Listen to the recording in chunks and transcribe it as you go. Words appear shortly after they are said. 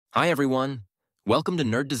Hi everyone, welcome to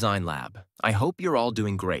Nerd Design Lab. I hope you're all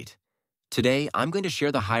doing great. Today, I'm going to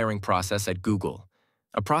share the hiring process at Google,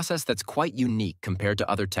 a process that's quite unique compared to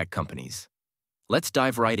other tech companies. Let's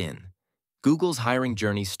dive right in. Google's hiring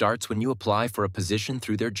journey starts when you apply for a position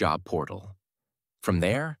through their job portal. From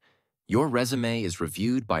there, your resume is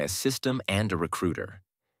reviewed by a system and a recruiter.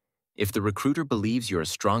 If the recruiter believes you're a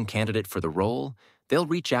strong candidate for the role, they'll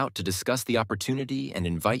reach out to discuss the opportunity and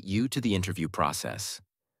invite you to the interview process.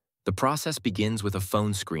 The process begins with a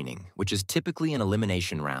phone screening, which is typically an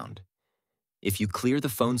elimination round. If you clear the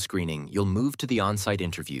phone screening, you'll move to the on-site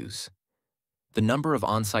interviews. The number of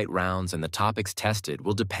on-site rounds and the topics tested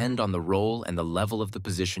will depend on the role and the level of the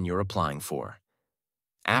position you're applying for.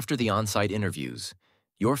 After the on-site interviews,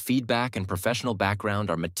 your feedback and professional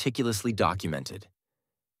background are meticulously documented.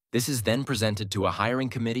 This is then presented to a hiring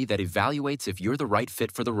committee that evaluates if you're the right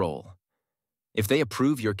fit for the role. If they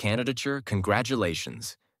approve your candidature,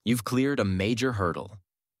 congratulations. You've cleared a major hurdle.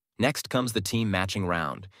 Next comes the team matching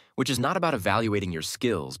round, which is not about evaluating your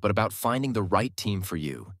skills, but about finding the right team for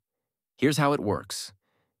you. Here's how it works.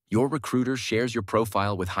 Your recruiter shares your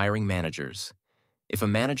profile with hiring managers. If a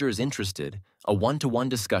manager is interested, a one-to-one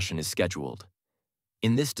discussion is scheduled.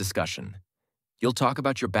 In this discussion, you'll talk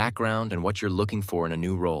about your background and what you're looking for in a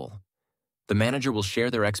new role. The manager will share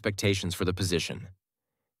their expectations for the position.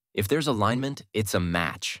 If there's alignment, it's a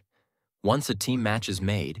match. Once a team match is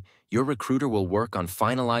made, your recruiter will work on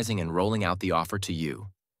finalizing and rolling out the offer to you.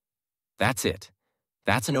 That's it.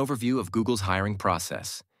 That's an overview of Google's hiring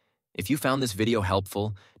process. If you found this video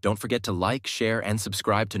helpful, don't forget to like, share, and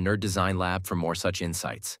subscribe to Nerd Design Lab for more such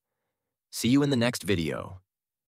insights. See you in the next video.